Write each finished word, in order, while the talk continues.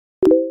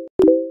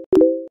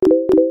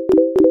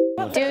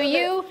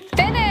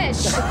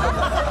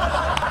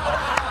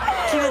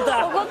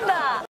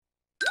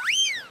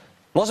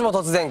もしも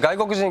突然外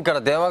国人か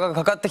ら電話が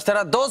かかってきた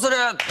らどうする？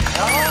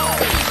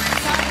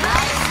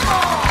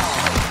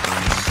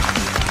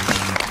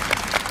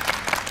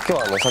今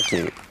日はさっき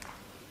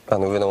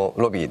上の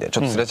ロビーでち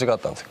ょっとすれ違っ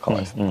たんですよ、河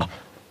合さん。今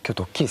日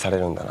ドッキリされ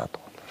るんだなと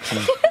思って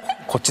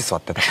こっち座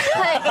ってた。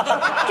はい、今日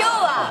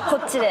はこ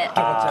っちで、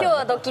今日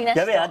はドッキリなし。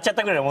やべえ、会っちゃっ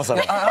たぐらい思ってた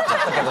ね。あっちゃっ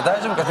たけど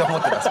大丈夫かって思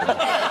ってたんですけど。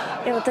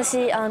私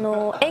英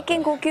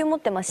検5級持っ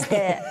てまし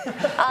て、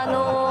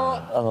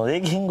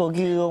英検5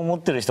級を持っ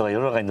てる人が世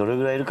の中にどれ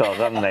ぐらいいるかわ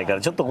かんないか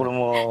ら、ちょっとこれ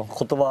も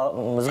言葉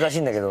難し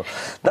いんだけど、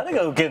誰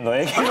が受けんの？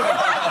英検。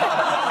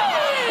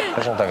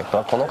私のターゲット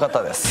はこの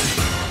方で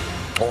す。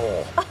お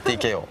お、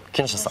TKO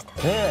木下さん。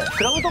ねえ、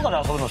クラブとかで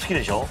遊ぶの好き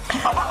でしょ？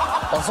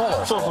あ、そうなん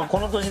ですか。そうそう、こ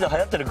の年で流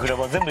行ってるクラ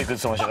ブは全部行くっ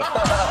て言ってましたか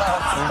ら。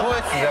すご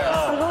いです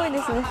ね。すごいで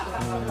すね。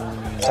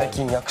最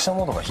近役者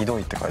モードがひど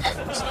いって書いてあ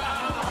ります。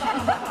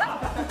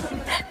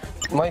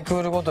マイク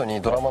ールごとに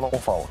ドラマのオフ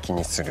ァーを気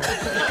にする。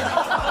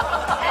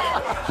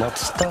マ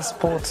キタス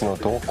ポーツの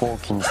動向を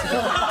気にする。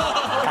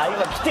あ、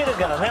今来てる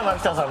からね、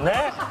牧田さん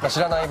ね。知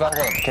らない番号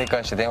だと警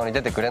戒して電話に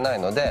出てくれない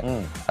ので、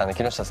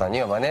木下さんに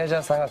はマネージャ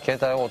ーさんが携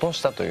帯を落と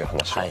したという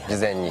話を事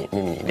前に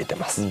耳に入れて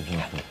ます。夜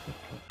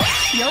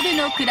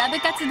のクラブ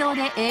活動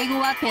で英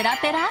語はペラ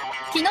ペラ？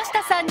木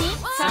下さんにサ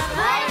プ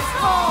ライズ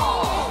コー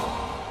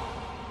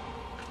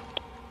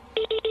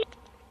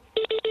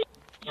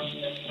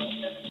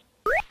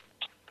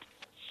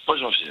ル。も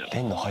しもし。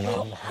出んの早い。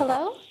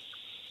 Hello?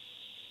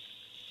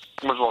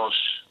 もしもし。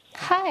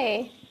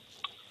 Hi.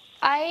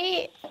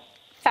 I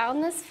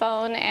found this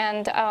phone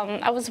and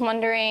I was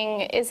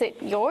wondering, is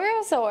it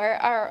yours or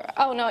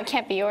oh no, it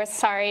can't be yours,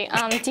 sorry.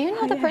 Do you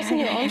know the person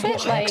who owns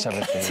it? Like,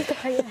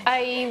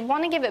 I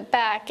want to give it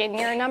back and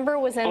your number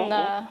was in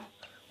the...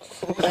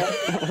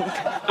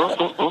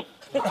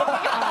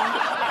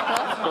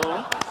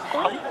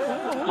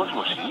 もし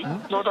もし。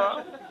野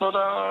田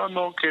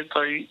の携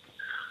帯、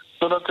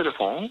野田テレ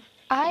フォン。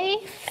 I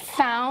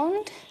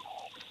found...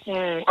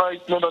 野田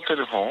テ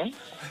レフォン。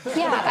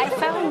 Yeah, I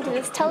found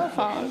this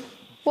telephone.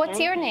 What's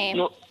your name?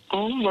 野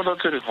田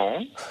テレフォ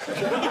ン。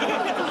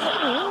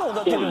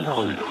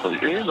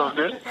なん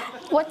で？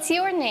 What's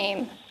your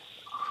name?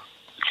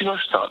 木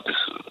下で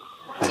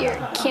す。Your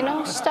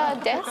Kinoshita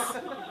desu?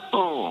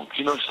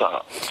 木下です。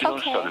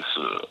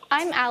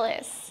I'm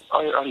Alice.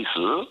 アリス？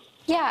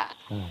 Yeah.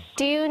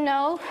 Do you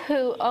know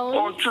who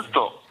owns... ちょっ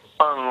と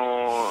パ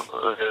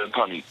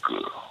ニック。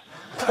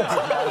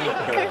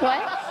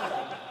 What?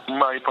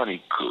 マイパニ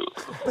ック。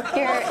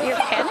 Your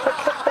panic?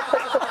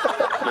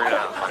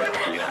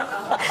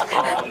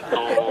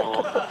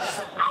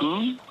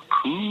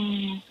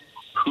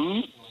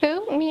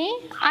 Who? Me?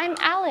 I'm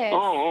Alice.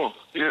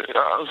 いや、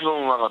そう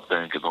分かった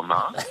んやけど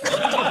な。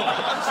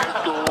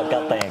分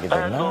かったんやけど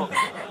な。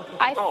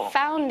I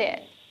found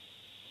it.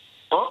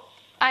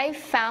 I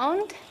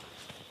found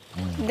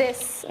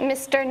this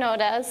Mr.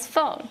 Noda's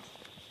phone.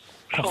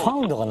 ファ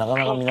ウンドがなか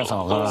なか皆さ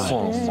ん分からない。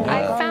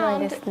I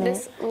found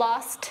this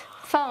lost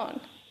phone.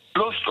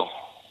 ロスト。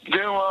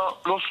電話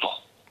ロスト。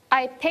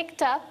I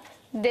picked up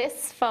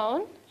this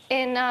phone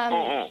in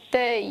the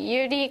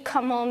Yuri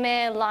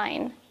Kamome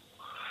line.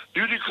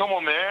 ゆりかも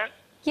め？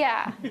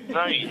 Yeah.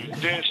 ない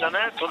電車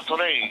ね、ト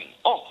レイン。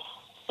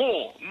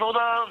野田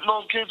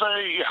の携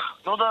帯、いや、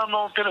野田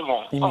のテレフ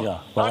ォン。意味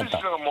が分かった。アリス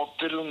が持っ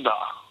てるんだ。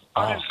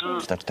アリ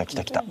ス。来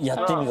た。や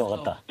って意味が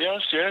分かった。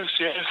Yes.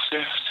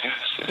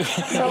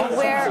 So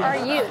where are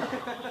you?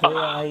 Where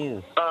are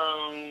you?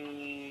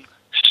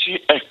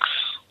 CX。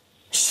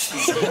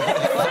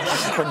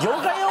これ業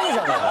界用語じ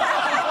ゃないか。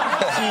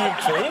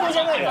CX 英語じ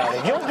ゃないから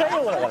ね。業界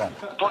用語だから。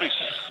ポリス。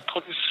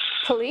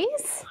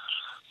Police?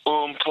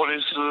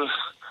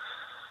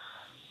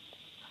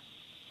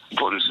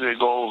 ポリスへ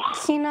ゴー。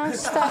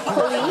Kinoshita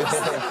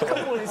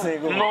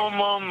Police? No.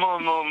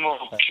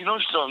 木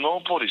下ノ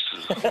ーポリス。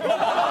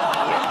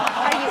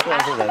 Are you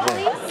at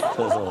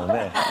police? そうだ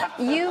ね。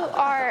 You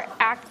are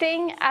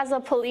acting as a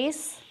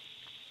police?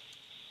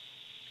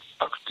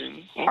 アクティ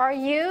ング。 Are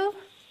you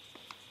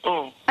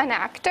an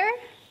actor?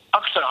 ア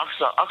クター。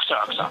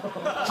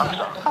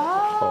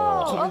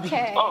Oh,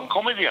 okay.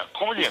 コメディアン。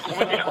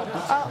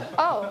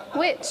Oh,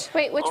 which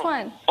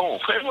one?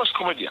 Famous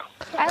コメディアン。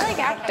 I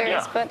like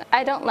actors, but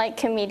I don't like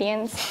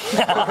comedians.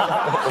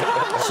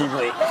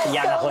 渋い。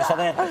嫌な声した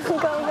ね。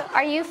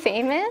 Are you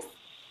famous?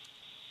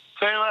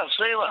 フェイ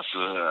マ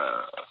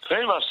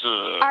ス。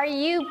 Are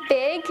you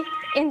big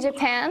in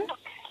Japan?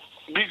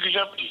 ビッグ。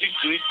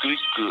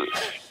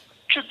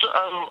ちょっと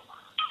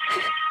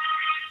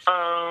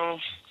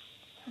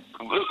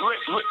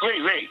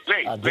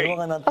wait. あ、電話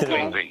が鳴ってる。ど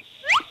う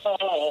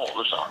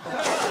した？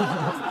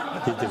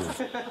出てる。ちょ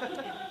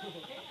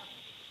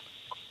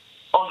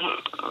っ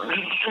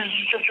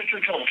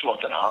と待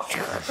ってな。ちょ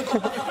っと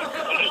電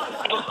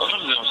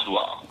話する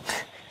わ。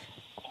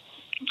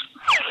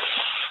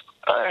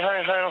ハ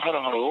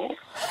ロー。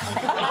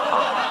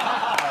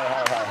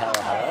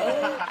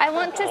 I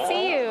want to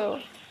see you.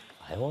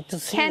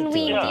 Can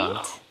we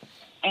meet?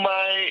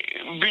 My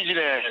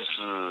business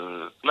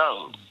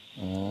now.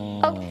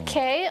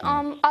 Okay,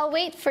 I'll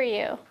wait for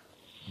you.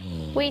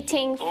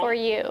 waiting for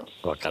you.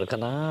 わかるか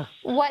な。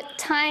 What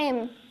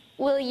time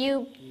will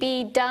you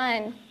be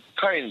done?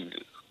 kind.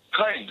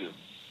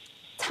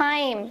 Time.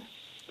 kind.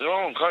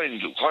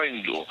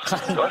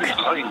 What is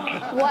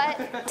kind? What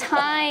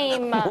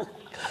time?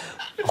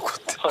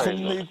 こ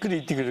んなゆっくり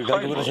言ってくれる外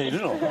国の人いる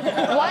の？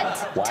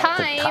 What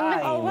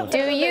time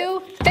do you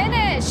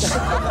finish?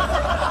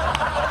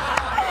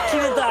 決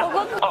めた。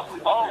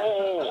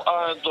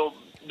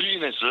ビジ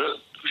ネスフ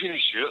ィニッ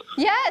シュ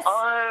Yes.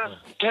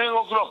 10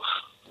 o'clock.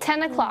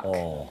 10 o'clock.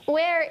 Oh.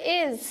 Where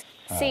is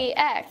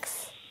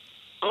CX?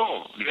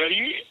 レディ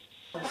ー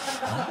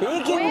英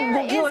検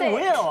5級はウ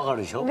ェアわか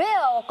るでしょ？ウェ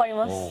アわかり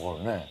ます。わか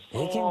るね。英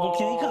検5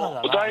級以下だか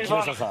らな。台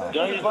場木下さん。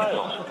台場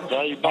よ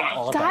台場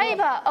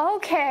Daiba.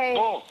 Okay.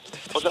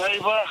 お台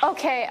場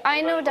Okay,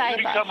 I know ゆ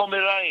りか Daiba. もめ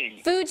ライ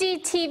ン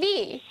Fuji TV.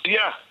 い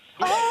や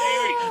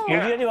無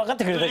理やり分かっ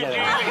てくれたじゃない。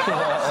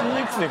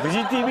CX でフ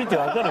ジ TV って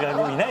分かる外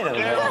国いないだろう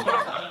ね。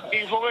イ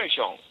ンフォメーシ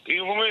ョ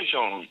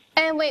ン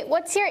And wait,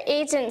 what's your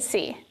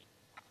agency?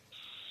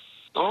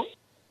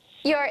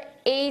 Your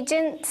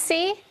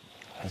agency?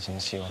 エージェン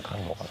シーわか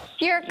るのかな。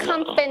 Your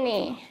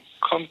company.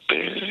 カンペ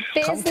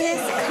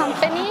Business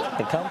company?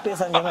 で寛平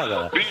さんじゃないか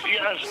ら。ビジネ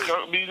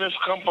ス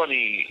カンパ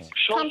ニー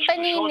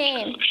Company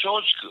name. 松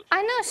竹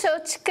I know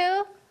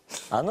Shochiku.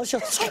 あの松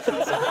竹。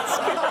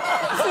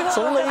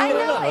そんな有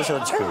名なの松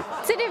竹。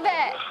 Tsurube.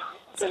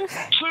 鶴瓶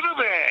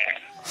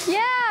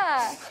Yeah,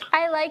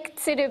 I like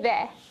Tsurube.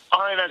 I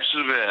like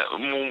鶴瓶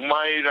もう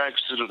my like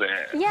鶴瓶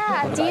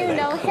Yeah, do you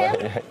know him?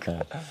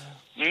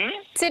 ん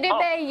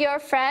Tsurube, your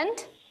friend?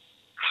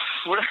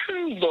 フレ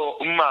ンド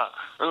フレンド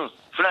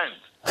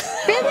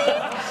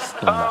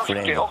Really? まあフ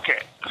レンド。 OK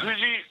フ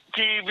ジ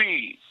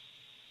TV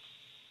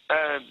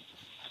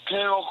 10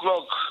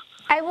 o'clock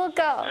I will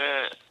go.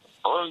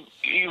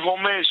 インフォ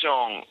メーシ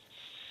ョン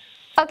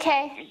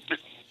Okay, で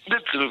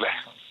鶴瓶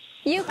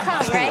you come,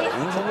 right? インフ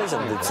ォメーシ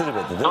ョンで鶴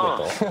瓶ってどういう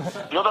こ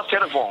と？のだテ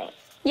レフォン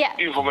Yeah.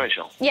 インフォメー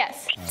ション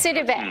Yes,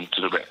 Tsurube.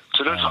 鶴瓶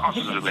鶴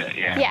瓶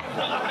yeah Yeah.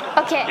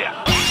 Okay. yeah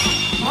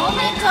モー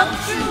メント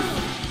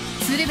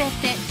2。鶴瓶っ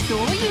てどう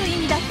いう意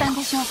味だったん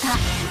でしょうか？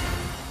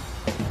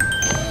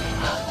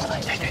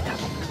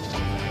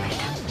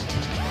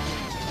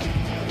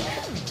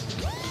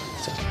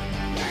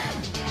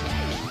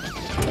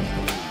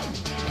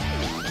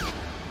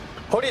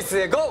ポリス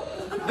へゴー。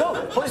ゴ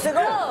ーポリスへゴ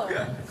ー。あり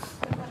が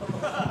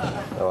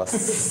とうございま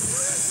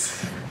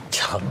す。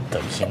ちょっと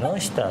木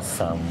下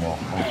さんも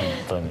本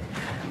当に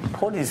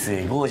ポリス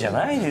へゴーじゃ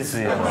ないで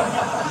すよ。ね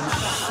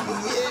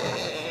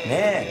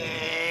え。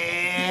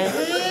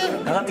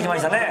かかってきま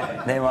したね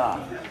電話。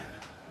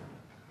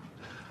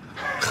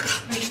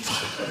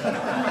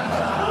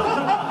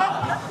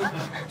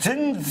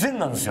全然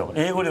なんですよ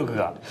英語力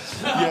が。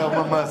いや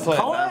まあそう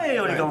やな。可愛い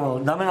よりかも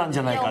ダメなんじ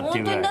ゃないいやかって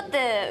いうぐらい。本当にだ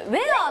ってウェ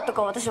アと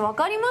か私分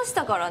かりまし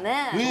たから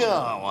ね。ウェ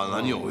アは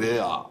何よウ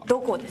ェア。ど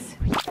こですよ。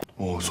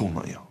おおそう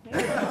なんや。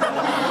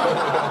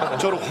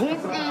ちょ俺ほん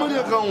まに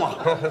あかんわ。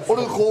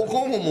俺高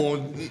校ももう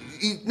ね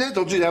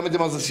途中で辞めて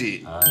ます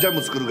し、ジャ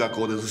ム作る学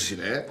校ですし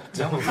ね。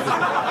ジャム作る。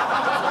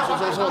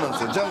そうなんで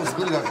すよ。ジャム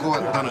作る学校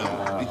やったのよ。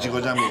いち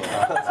ごジャムを。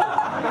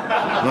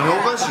何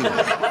おかしいの。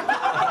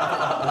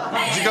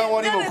時間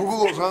割も国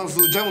語算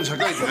数ジャム社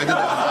会って書いてた。い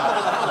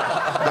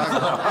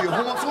や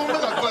ほんまそんな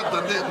学校やっ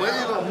たんでもう英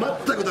語は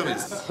全くダメで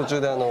す。途中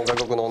で外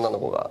国の女の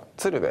子が「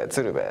鶴瓶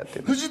鶴瓶」って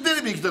言ってフジテ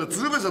レビに来たら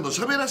鶴瓶さんと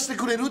喋らせて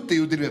くれるって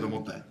言うてるやと思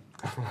ったんや。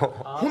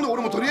ほんで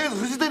俺もとりあえず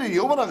フジテレビ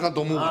呼ばなあかん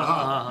と思うか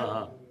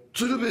ら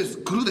鶴瓶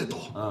来るでと。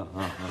来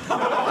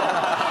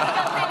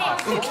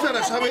た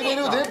ら喋れ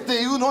るでって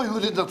いうのを言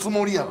うてたつ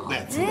もりやっ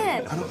て。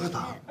あの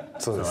方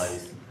そうで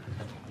す。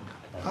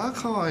あ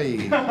かわい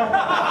い。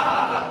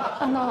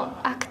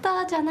アクタ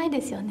ーじゃないで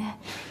すよね。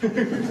恥ず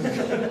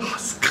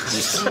か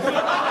しい。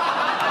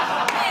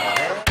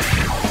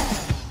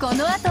こ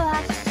の後は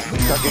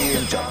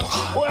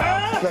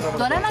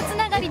ドラマつ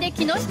ながりで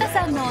木下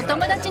さんのお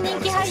友達人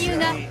気俳優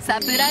が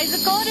サプライ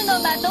ズコールの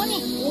的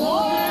に。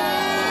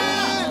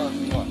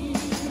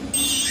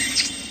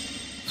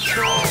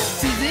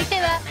続いて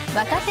は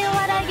若手お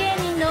笑い芸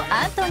人の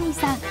アントニー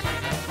さん。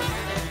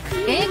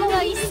英語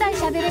が一切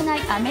喋れな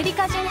いアメリ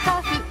カ人ハ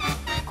ーフ。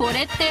こ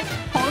れって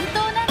本当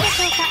なんでし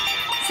ょうか、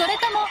それ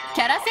とも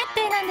キャラ設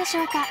定なんでし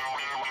ょうか。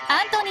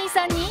アントニー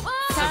さんにサ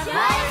プ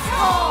ライズ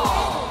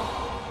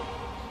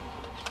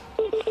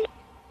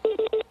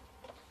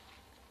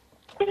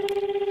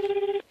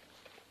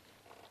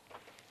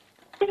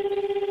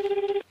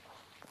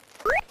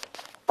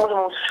もし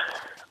もし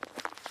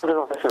それで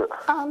す。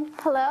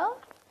 Hello?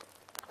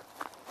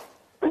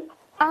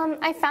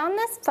 I found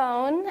this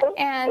phone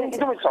and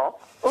糸口さん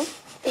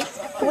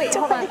wait,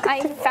 hold on.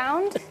 I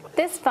found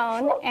this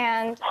phone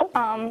and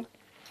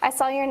I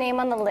saw your name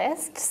on the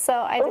list, so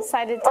I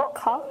decided to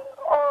call.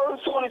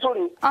 sorry.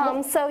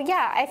 So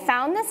yeah, I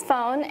found this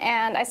phone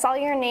and I saw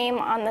your name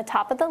on the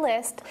top of the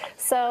list,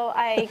 so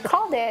I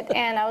called it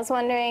and I was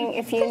wondering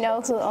if you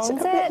know who owns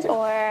it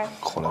or.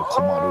 これ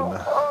困る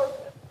な。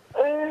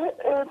Yeah,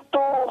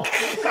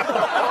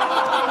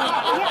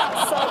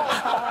 so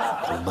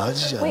これマ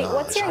ジじゃな。 wait,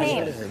 what's your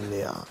name? 喋れへんね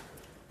や。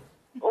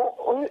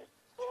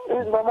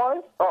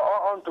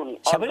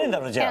喋れんだ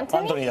ろじゃあ、ア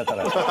ントニーだった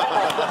ら。 Okay,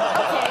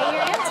 you're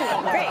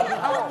Anthony. Great.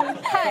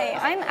 Hi,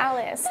 I'm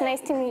Alice.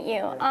 Nice to meet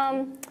you. ア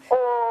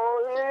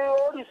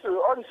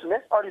リス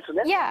ね、アリス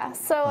ね。 Yeah.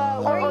 So,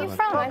 where are you なん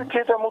from? で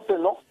携帯持って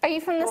んの？ Are you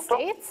from the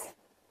States?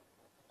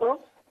 うん？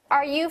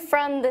 Are you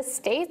from the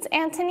States,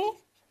 Anthony?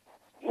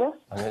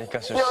 アメリカ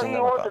出いや、身な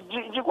のか。自己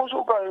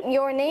紹介。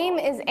 Your name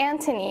is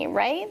Anthony,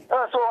 right?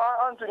 あ、そう、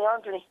アントニ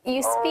ー。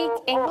 You speak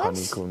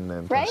English,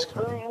 right?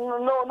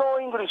 No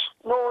English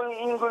boy.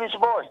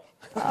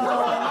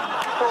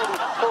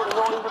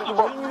 Sorry,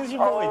 no English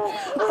boy.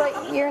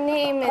 But your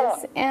name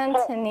is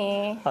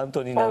Anthony. アン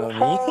トニーなのに。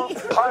 I'm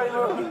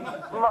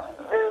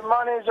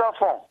manager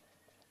phone.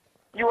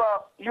 You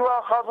have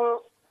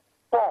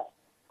phone.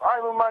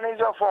 I'm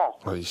manager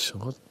phone. あ、一緒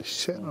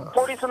やな。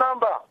 Police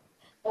number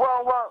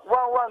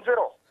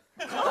 11110.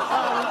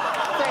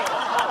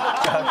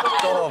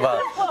 110番。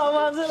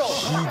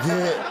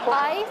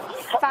 I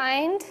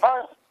find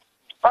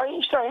アイ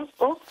ンシュタイン？うん？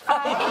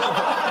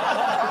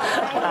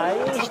アイ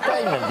ンシュタ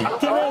インなんて言っ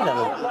てないだ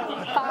ろ。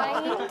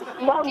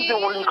 find なんで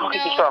俺にかけ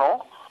てきた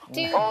の？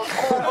 do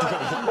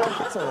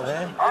そうだ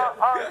ね。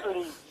アント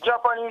ニー、ジャ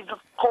パニーズ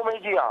コメ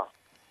ディアン。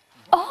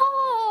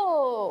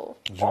 oh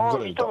ひ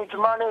とみつ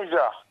マネージャー。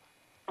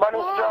マネ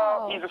ージ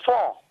ャー is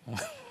phone. マ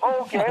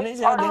Okay. ネー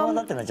ジャー電話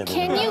だってなっちゃってる。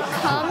 can you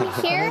come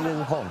here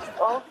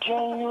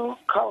Can you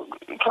come?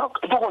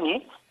 どこ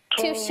に？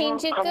 to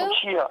Shinjuku? あ、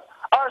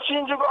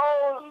新宿。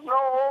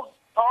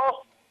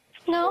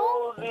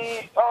No?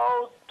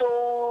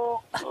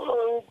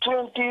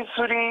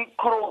 23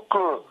 clock.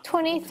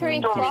 23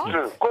 糸 o'clock?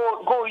 光。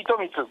ゴ糸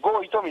光。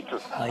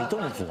あ、糸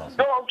光が。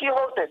ドンキホー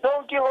テ。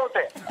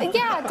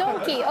 Yeah,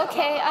 Donkey.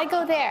 Okay, I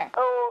go there.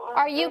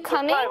 Are you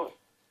coming? No.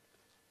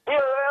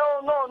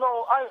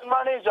 I'm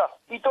manager.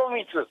 糸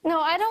光。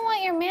 No, I don't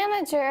want your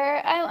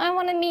manager. I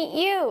want to meet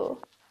you.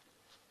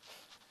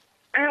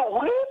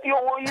 俺？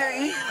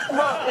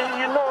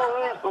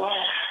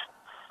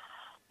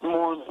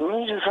もう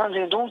23時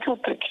にドンキホー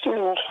テ来てよ。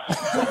も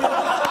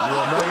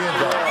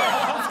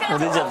う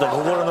出ちゃった。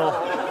心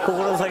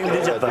の先に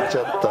出ちゃった。出ち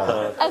ゃった。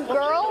 A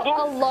girl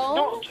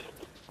alone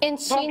in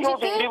ドンキホー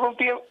テ Shinjuku?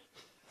 11PM。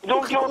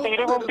ドンキホーテ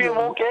 11PM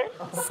OK？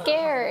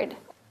 Scared.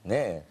 ね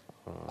え。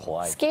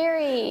怖い。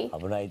 Scary.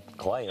 危ない。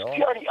怖いよ。ス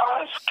キ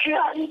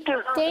ャリーって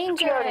何？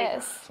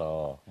 Dangerous.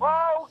 そわ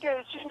あ、OK。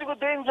新宿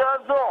デンジャー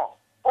ゾーン。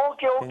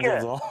う。全然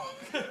OK。ぞ。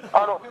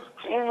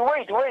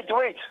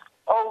wait。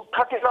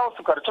かけ直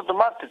すからちょっと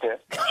待ってて。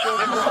新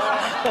宿の。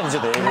何ちょ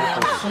っと英語っぽい。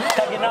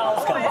かけ直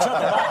すからちょっ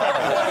と待って。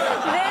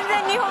全然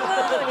日本語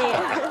なのに。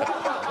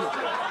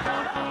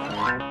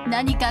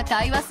何か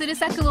会話する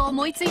策を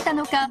思いついた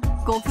のか、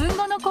5分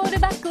後のコール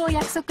バックを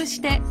約束し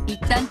て一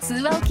旦通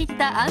話を切っ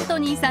たアント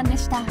ニーさんで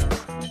した。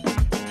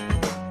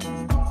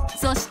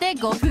そして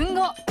5分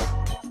後、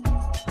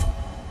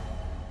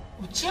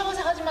打ち合わ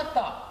せ始まっ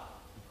た。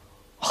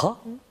は？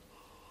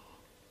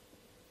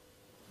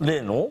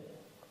例の？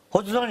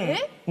こいつ何？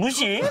無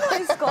視？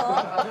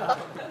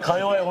か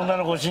弱い女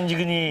の子新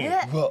宿に。裏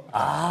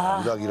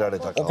切られ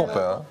たか。オコプ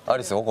ン、ア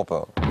リスオコプ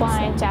ン。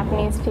 Why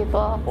Japanese people?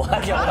 あ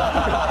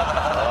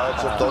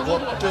ー、ちょっと怒っ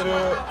てる。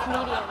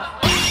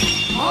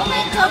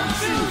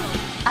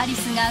アリ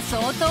スが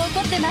相当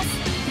怒ってます。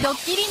ドッ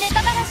キリネタ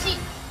話。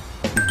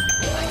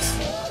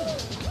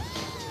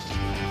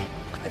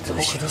あいつ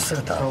後ろ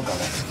姿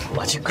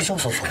マジック・ジョン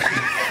ソンそっくり。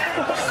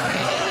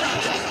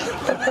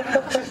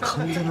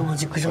完全のマ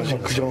ジック・ジョンソン。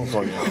ジョン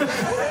ソンや。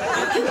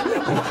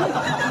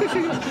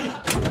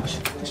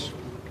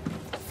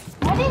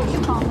 Why didn't you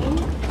call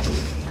me?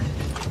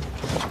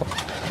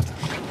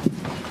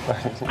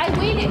 I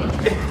waited.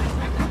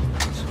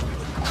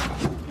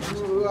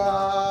 う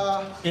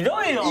わひ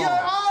どいよ。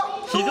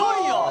ひどい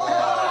よ。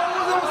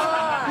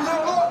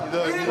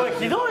これ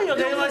ひどいよ、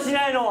電話し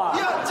ないのは。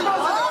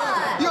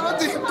いやだっ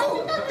てコ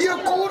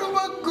ール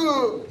バッ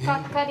ク。が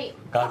っかり。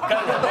がっかり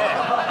だね。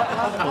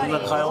こんな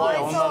か弱い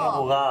女の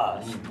子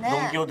がド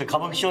ン・キホーテ歌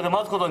舞伎町で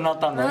待つことになっ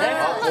たんだよね。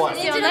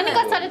何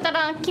かされた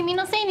ら君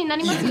のせいにな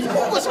ります。日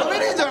本語喋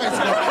れんじゃないで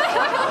すか。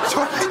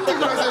喋ってく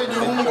ださい日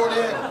本語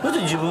で。な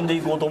ぜ自分で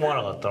行こうと思わ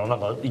なかったの？なん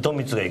か糸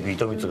光が行く、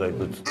糸光が行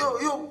くっつって。いや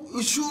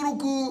収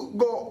録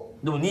が。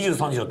でも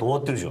23時だと終わ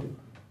ってるじゃん。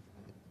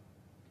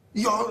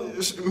いや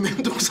め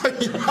んどくさい。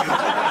すごい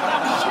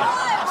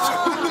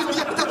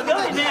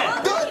ね。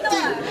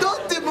だっ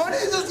てマネー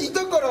ジャーい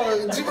たから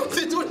自分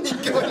で取りに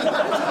行けばいい。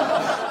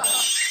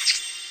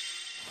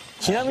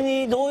ちなみ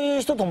にどうい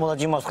う人友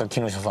達いますか、木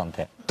下さんっ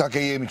て。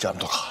武井絵美ちゃん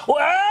とか。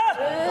おえ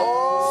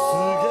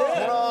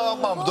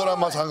ドラ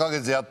マ3ヶ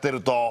月やって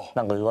ると。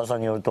なんか噂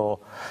による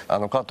と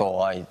加藤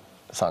愛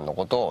さんの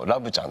ことをラ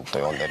ブちゃんと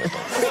呼んでると。どうい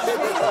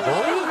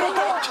うこと？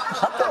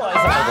加藤愛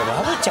さんのこと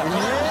ラブちゃん。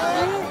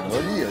い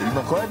いよ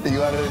今こうやって言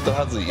われると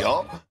はずい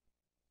よ。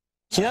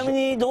ちなみ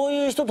にどう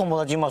いう人友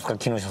達いますか、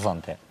木下さん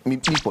って。ミ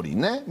ポリ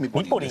ンね。ミ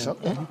ポリンでしょ。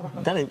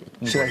誰？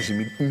白石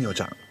美穂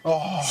ちゃん。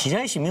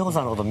白石美穂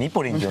さんのことミ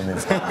ポリンって呼んでる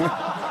んです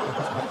か。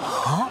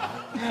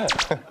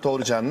トー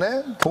ルちゃんね。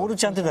トール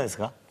ちゃんって誰です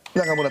か？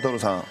中村徹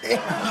さん。中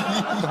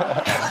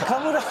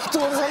村徹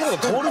さんのこ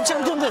と徹ちゃ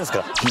んって呼んでるんです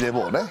か。ヒデ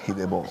ボーね、ヒ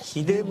デボー。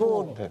ヒデ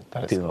ボ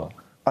ーっていうのは。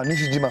あ、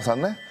西島さ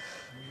んね。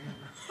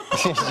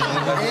ヒデボ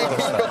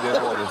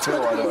ーです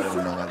よ、我々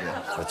の中で。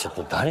これちょっ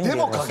と誰にで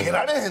もかけ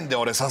られへんで、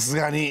俺さす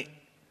がに。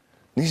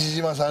西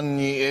島さん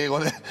に英語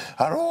で「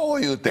ハロー」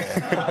言うて。いいじゃ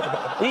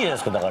ないで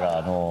すか。だか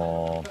ら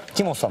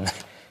木本さんね。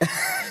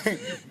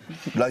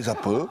ライズアッ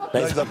プ木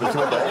本。木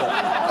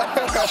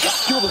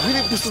本フィリ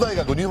ップス大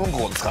学日本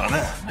校ですから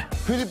ね。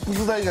フィリップ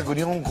ス大学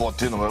日本校っ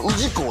ていうのが宇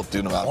治校って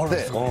いうのがあっ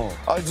て、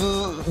あい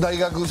つ大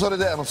学それ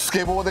でス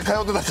ケボーで通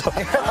ってた人。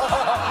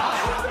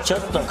ちょ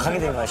っとかけ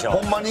てみましょう。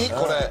ほんまに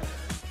これ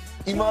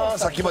今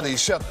さっきまで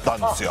一緒やったん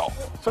ですよ。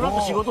その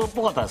後仕事っ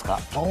ぽかったんですか。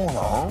そうなん。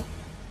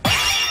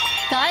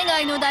海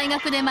外の大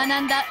学で学ん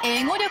だ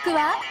英語力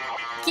は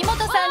木本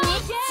さんにサプ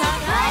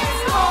ライ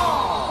ズ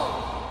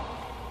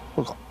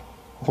これか、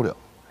これや。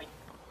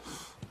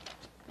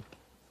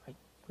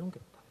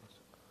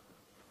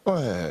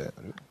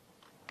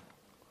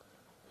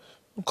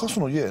貸す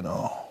の嫌や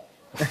な。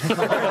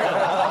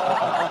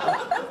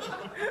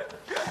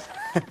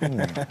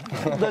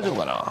大丈夫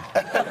かな。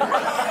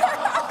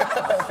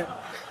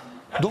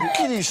ドッ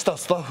キリした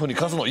スタッフに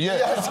貸すの嫌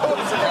や。そう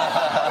ですね。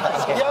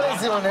嫌で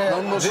すよね。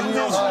何の信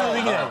用で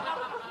きな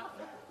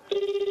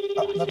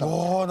い。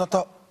おお、なっ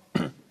た。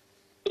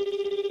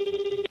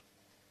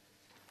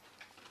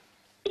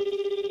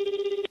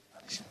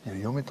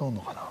読めとん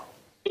のかな。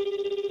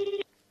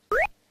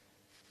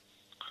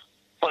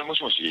はい、も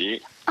しも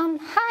し。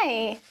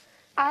Hi.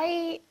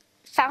 I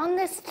found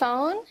this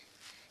phone,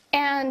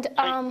 and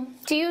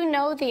do you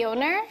know the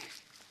owner?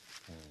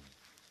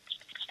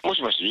 も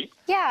しもし。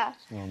Yeah.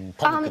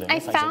 I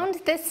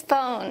found this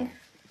phone.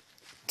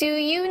 Do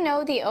you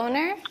know the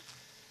owner?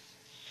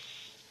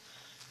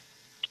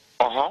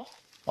 あは。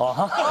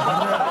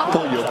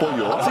ぽいよぽい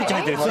よ。スイッチ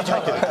入ってる。スイッチ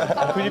入ってる。フ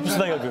ィリップス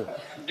大学。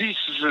This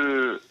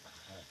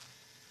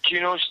木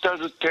下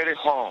ズテレ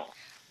フォン。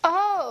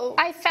Oh,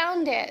 I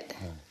found it.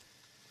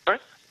 え？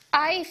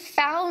 I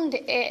found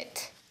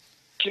it.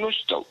 木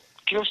下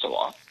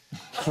は？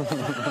木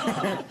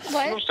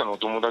What? 下のお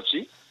友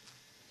達？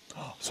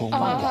そう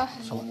なんだ。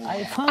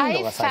I found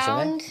I が最初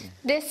found ね。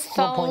 this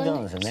このポイントな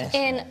ん phone ですよね。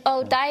 in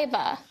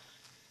Odaiba.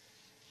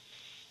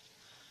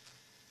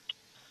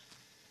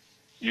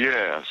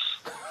 Yes.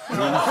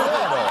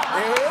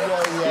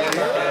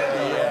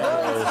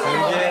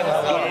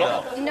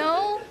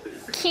 No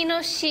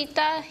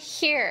Kinoshita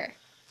here.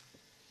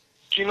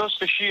 木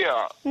下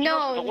here.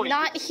 No,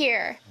 not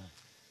here.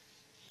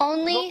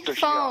 Only Not here.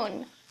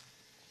 phone.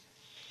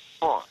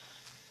 はい。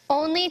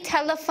 Only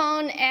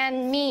telephone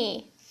and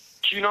me.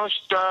 木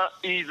下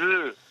is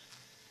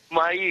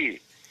my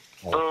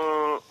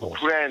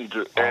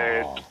friend,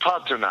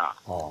 partner.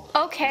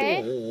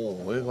 Okay.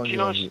 おお、映画木に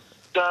感じ。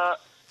下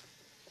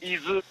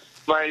is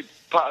my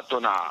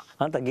partner.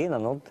 あんたゲイな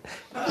のって。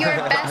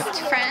 Your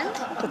best friend?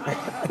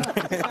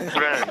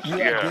 Friend,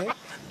 yeah.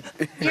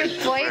 Your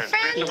Best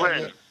boyfriend?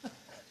 friend.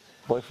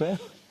 ボーイフレン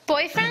ド。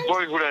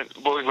 Boyfriend?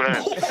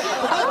 Boyfriend.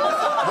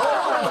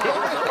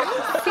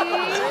 See?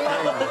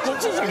 こっ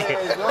ちじゃねえ。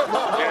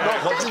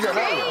こっちじゃ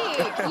ないよ。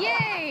 Great!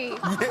 Yay!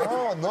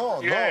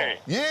 ノーイエ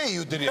イエーイ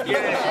言うてるやん。 So you're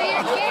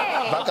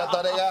gay. バカ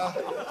タレが。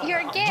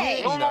 You're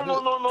gay. No.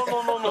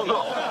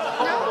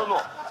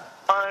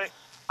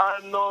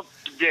 I'm not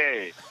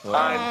gay.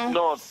 I'm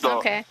not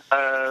Okay.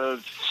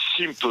 simple.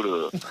 シンプ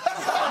ル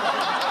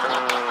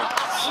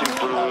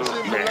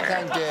な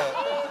関係。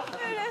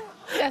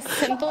 A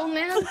simple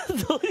man?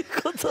 どういう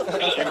こと。 simple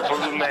ゲイ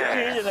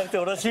man. じゃなくて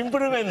俺はシンプ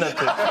ル面になっ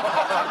てる。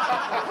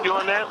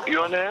 Your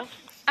name?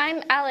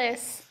 I'm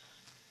Alice.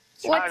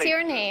 What's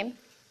your name?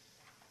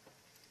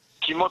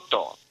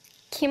 Kimoto.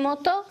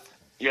 Kimoto?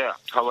 Yeah.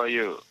 How are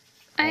you?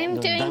 I'm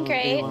doing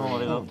great. 英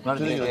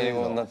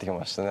語になってき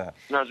ましたね。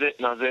なぜ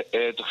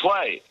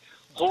why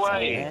確か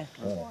に。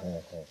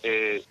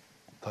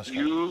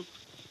 you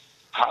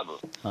have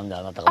なんで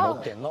あなたが持 Oh,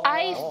 ってんの。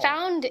 I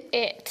found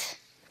it.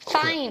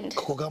 Find.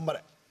 ここ頑張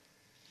れ。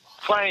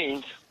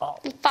 find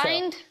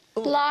Find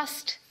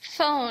lost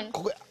phone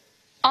ここや。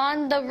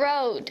 on the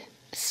road.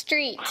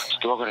 Street. ちょ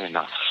っと分からへん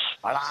な。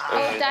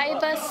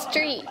 Odaiba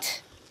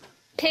Street.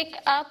 Pick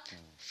up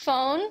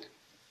phone.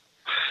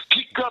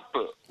 pick up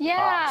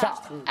Yeah,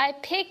 I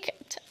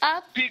picked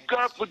up.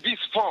 this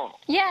phone.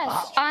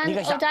 Yes, on 理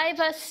解した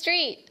Odaiba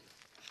Street.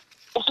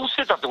 落とし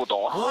てたってこ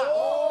と？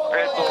来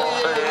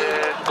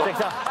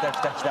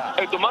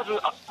た。まず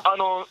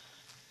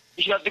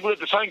やってくれ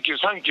てサンキュー。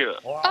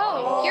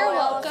 Oh, you're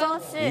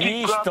welcome.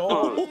 いい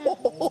人。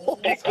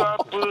ピックア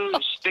ップ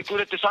してく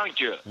れてサン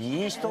キュ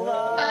ー。いい人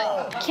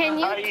だ。 Can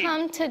you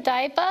come to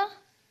Daiba?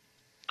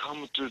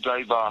 Come to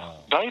台場。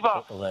台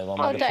場お台場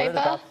まで来れる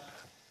Odaiba? か。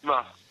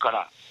今か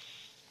ら。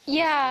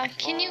 Yeah,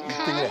 can you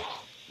come?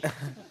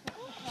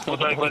 お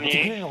台場でき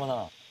るにのか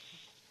な。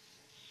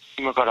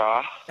今か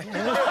ら。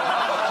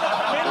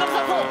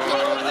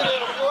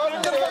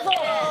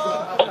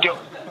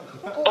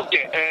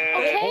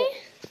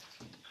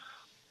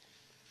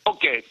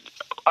OK.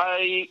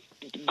 I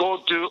go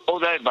to お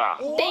台場。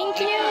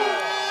 Thank you.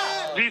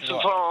 This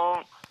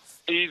phone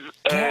is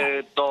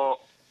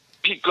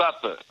pick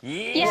up.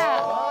 Yeah,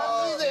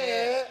 マジ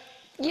で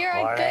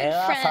you're こ a れ good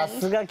はさ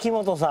す friend. が木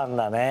本さん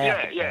だね。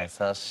 Yeah,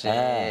 yeah. 優しい。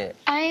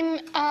 I'm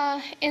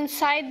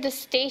inside the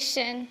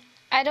station.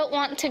 I don't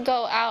want to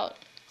go out.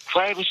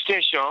 5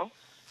 station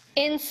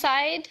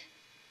Inside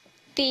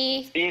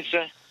the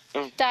inside.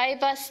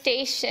 Daiba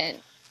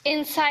station.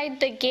 Inside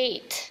the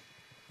gate.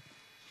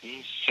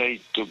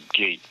 Inside the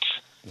gate.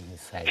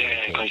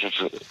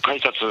 改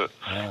札。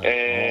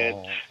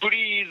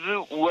Please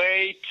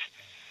wait.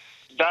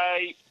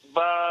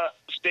 Diver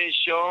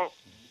station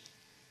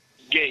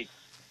gate.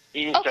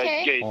 Inside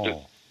Okay. gate.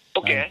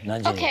 Okay.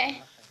 何時に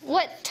Okay.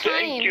 What Thank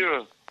time?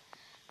 you.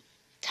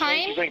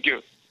 Time? Thank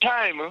you.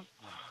 Time?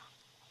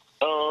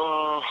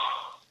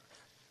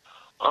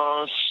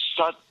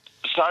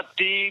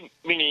 30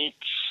 minutes.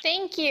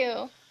 Thank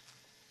you.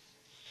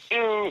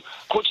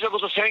 こちらこ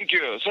そ Thank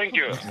you. Thank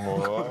you.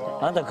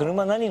 あなた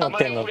車何乗っ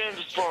てん My の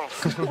friend's phone.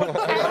 I'll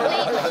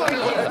wait for you.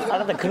 あ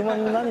なた車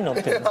に何乗っ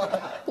てんの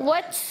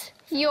What's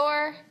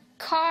your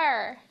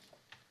car?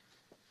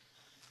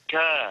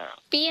 Car.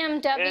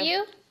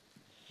 BMW?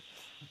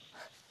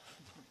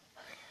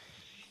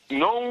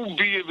 No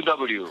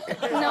BMW. No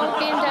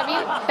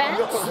BMW.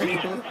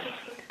 Benz?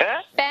 え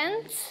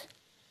Benz?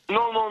 No.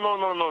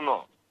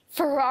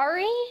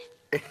 Ferrari?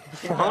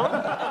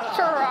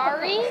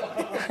 Ferrari?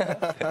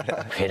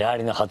 フェラー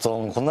リの発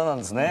音こんななん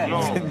ですね。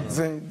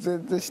全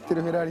然知って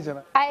るフェラーリじゃ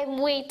ない。 I'm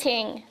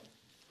waiting.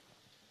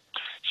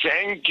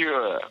 Thank you.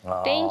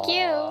 Thank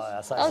you.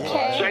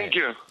 Okay. Thank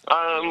you.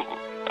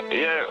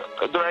 Yeah,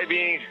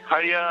 driving,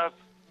 hurry up,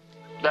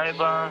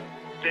 driver,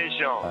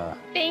 station.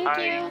 Thank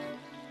you.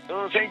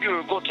 Thank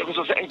you. こちらこ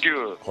そ Thank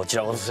you. こち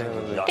らこそ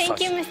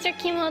Thank you, Mr.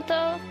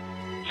 Kimoto.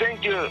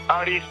 Thank you,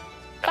 Alice.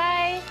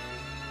 Bye.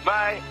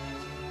 Bye.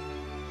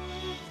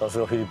 さす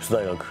がフィリップス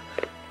大学。い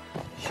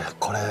や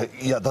これ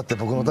いやだって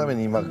僕のため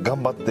に今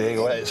頑張って英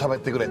語で喋っ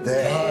てくれ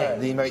て、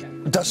で今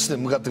ダッシュ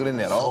で向かってくれん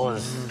のやろ。そう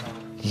です。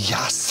優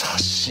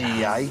し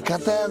い相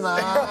方やな。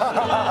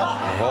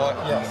も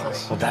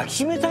う抱き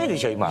しめたいで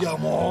しょ今。いや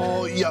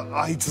もういや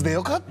あいつで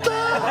よかった。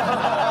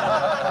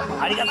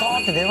ありがとう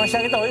って電話して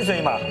あげた方がいいです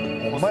よ今。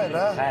お前な、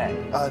はい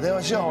あ電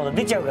話しよもう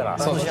出ちゃうから。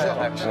そうしよう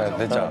早くしないと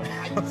出ちゃう。う。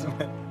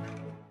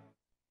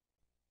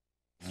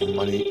ほん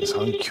まにサ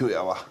ンキュー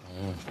やわ。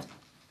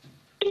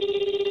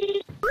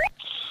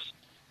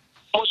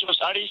もしも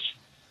し、アリス。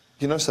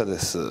木下で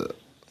す。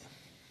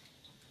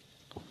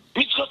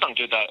見つかったん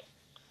携帯。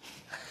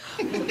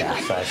優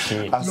し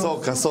い。あそ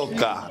うかそう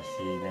か。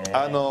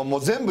も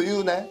う全部言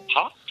うね。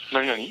は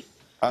何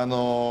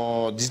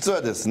実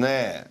はです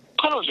ね。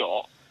彼女木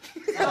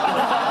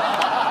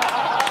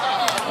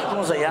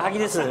本さん矢作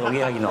ですおぎ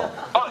やはぎの。矢作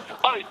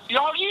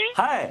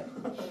はい。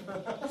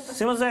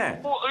すいません。あの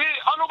番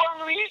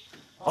組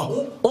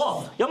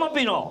おヤマ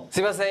ピーの。す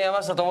いません、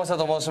山下智久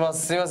と申しま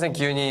す。すいません、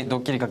急にド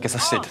ッキリかけさ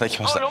せていただ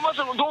きました。山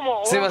下もどう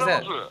も。すいませ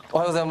ん、お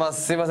はようございま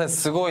す。すいません、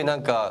すごいな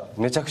んか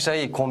めちゃくちゃ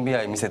いいコンビ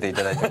愛見せてい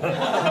ただいて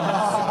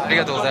あり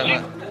がとうございま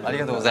す。あり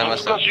がとうございま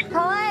した。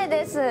可愛い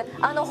です。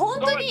本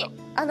当に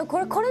こ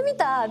れ見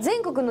た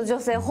全国の女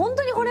性本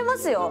当に惚れま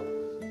すよ。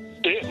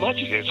マ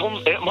ジで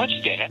マ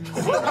ジで惚れ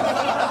ますよ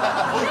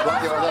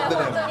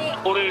本当に。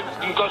俺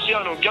昔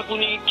逆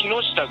に木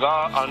下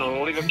が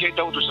俺が携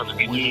帯落とした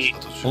時に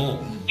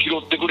拾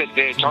ってくれ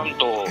てちゃん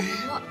と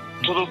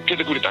届け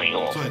てくれたん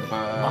よ。そうやね。や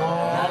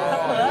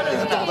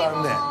ったことあ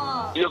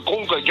るね。いや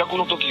今回逆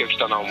の時が来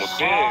たな思って。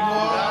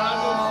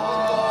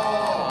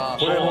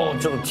これもう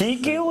ちょっと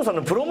TKO さん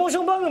のプロモーシ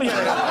ョン番組じゃ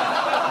ないか。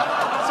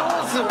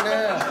そうですよね。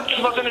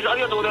すいませんでした。あ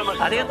りがとうございまし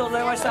た。ありがとうござ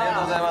いました。ありが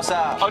とうございまし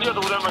た。ありがと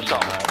うございました。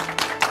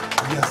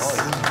いや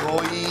す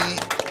ごい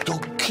ド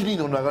ッキリ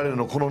の流れ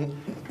のこの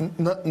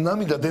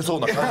涙出そう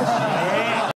な感じ。